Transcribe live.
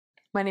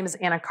My name is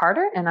Anna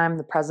Carter, and I'm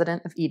the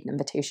president of Eden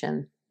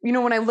Invitation. You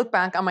know, when I look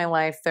back on my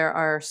life, there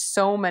are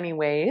so many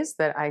ways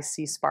that I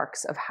see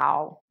sparks of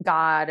how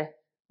God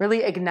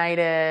really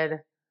ignited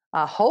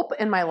hope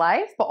in my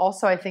life, but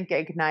also I think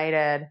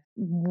ignited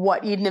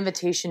what Eden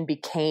Invitation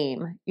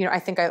became. You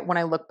know, when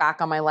I look back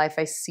on my life,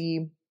 I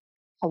see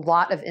a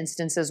lot of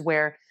instances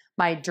where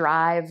my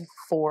drive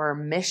for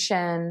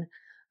mission,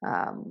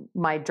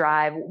 my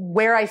drive,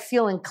 where I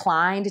feel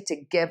inclined to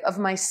give of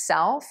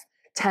myself,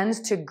 tends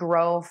to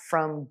grow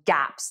from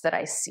gaps that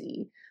I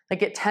see.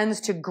 Like it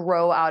tends to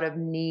grow out of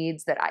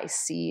needs that I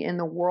see in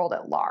the world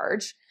at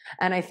large.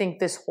 And I think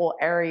this whole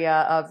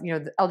area of,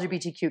 the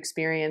LGBTQ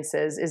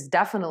experiences is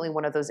definitely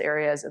one of those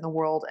areas in the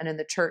world and in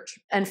the church.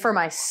 And for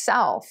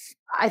myself,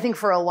 I think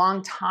for a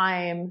long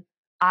time,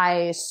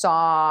 I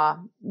saw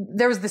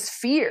there was this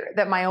fear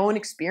that my own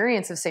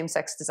experience of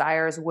same-sex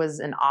desires was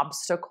an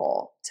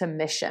obstacle to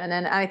mission.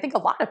 And I think a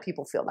lot of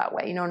people feel that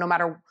way, no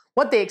matter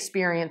what they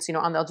experience,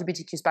 on the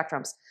LGBTQ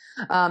spectrums,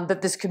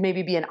 that this could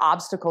maybe be an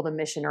obstacle to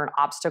mission or an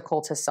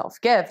obstacle to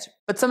self-gift.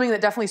 But something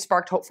that definitely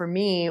sparked hope for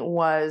me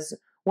was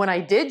when I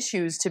did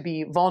choose to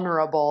be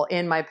vulnerable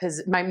in my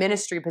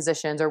ministry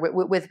positions or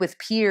with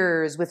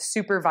peers, with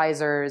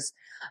supervisors,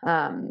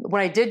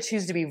 when I did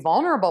choose to be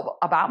vulnerable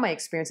about my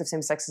experience of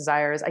same-sex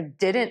desires, I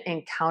didn't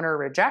encounter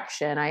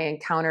rejection. I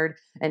encountered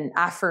an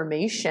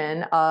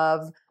affirmation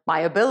of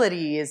my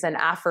abilities, an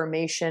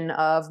affirmation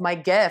of my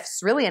gifts,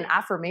 really an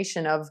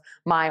affirmation of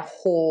my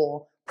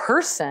whole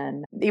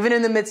person, even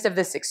in the midst of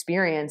this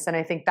experience. And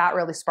I think that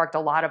really sparked a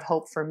lot of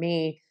hope for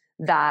me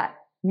that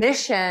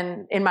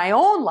mission in my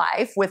own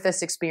life with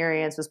this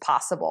experience was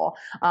possible,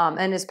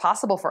 and is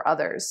possible for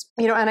others.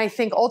 And I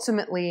think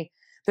ultimately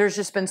there's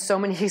just been so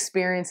many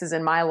experiences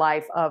in my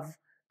life of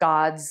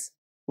God's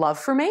love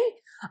for me,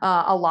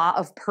 a lot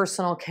of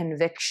personal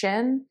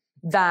conviction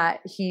that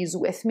He's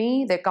with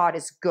me, that God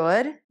is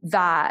good,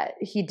 that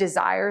He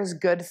desires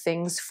good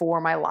things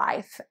for my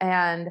life.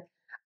 And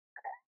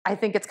I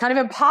think it's kind of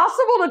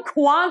impossible to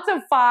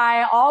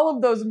quantify all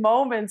of those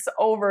moments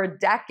over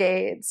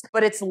decades,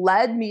 but it's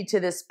led me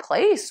to this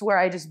place where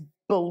I just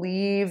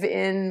believe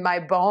in my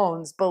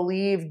bones,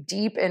 believe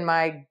deep in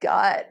my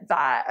gut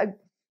that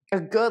a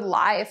good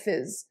life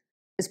is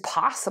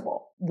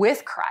possible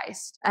with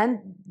Christ and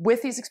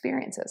with these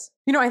experiences.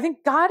 I think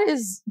God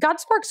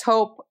sparks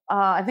hope,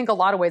 I think a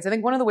lot of ways. I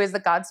think one of the ways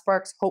that God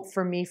sparks hope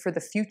for me for the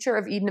future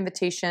of Eden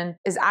Invitation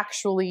is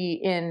actually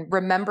in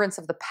remembrance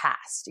of the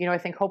past. I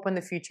think hope in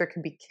the future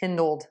can be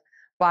kindled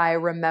by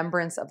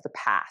remembrance of the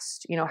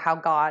past. How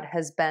God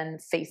has been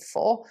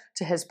faithful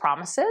to His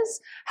promises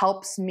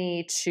helps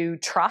me to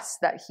trust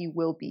that He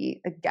will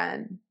be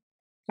again.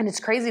 And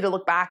it's crazy to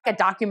look back at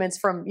documents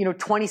from,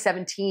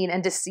 2017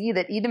 and to see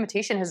that Eden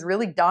Invitation has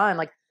really done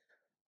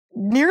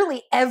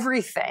nearly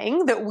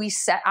everything that we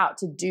set out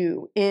to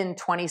do in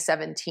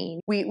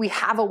 2017. We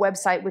have a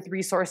website with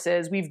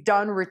resources. We've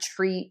done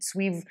retreats.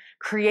 We've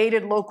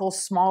created local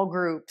small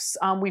groups.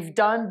 We've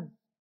done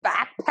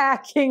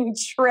backpacking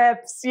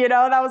trips.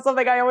 That was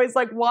something I always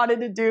wanted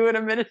to do in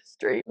a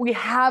ministry. We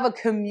have a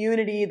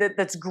community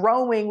that's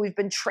growing. We've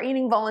been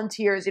training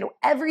volunteers.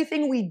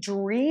 Everything we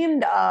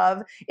dreamed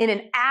of in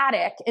an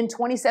attic in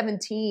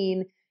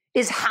 2017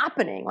 is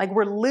happening.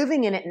 We're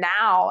living in it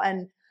now.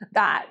 And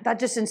that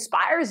just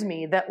inspires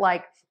me that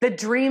the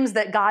dreams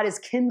that God is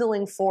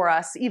kindling for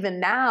us even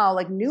now,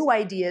 new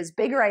ideas,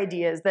 bigger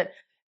ideas, that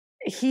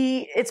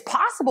it's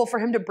possible for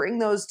Him to bring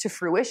those to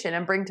fruition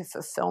and bring to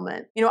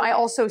fulfillment. I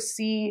also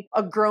see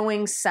a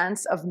growing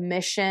sense of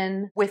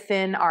mission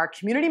within our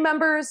community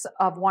members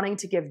of wanting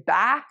to give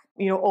back.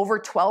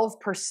 Over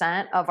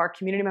 12% of our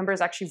community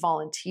members actually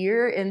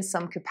volunteer in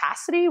some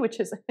capacity, which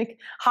is, I think,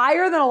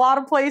 higher than a lot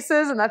of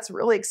places. And that's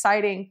really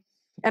exciting.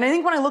 And I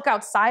think when I look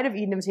outside of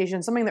Eden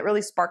Invitation, something that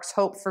really sparks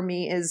hope for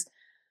me is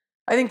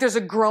I think there's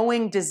a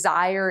growing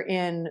desire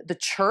in the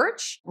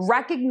church,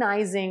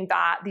 recognizing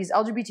that these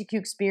LGBTQ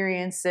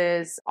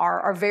experiences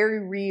are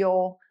very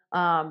real,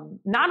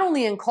 not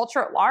only in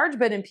culture at large,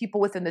 but in people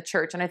within the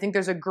church. And I think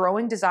there's a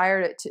growing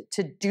desire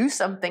to do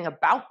something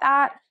about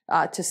that,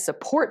 to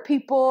support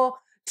people,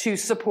 to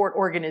support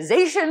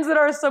organizations that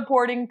are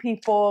supporting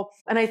people.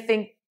 And I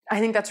think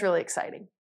that's really exciting.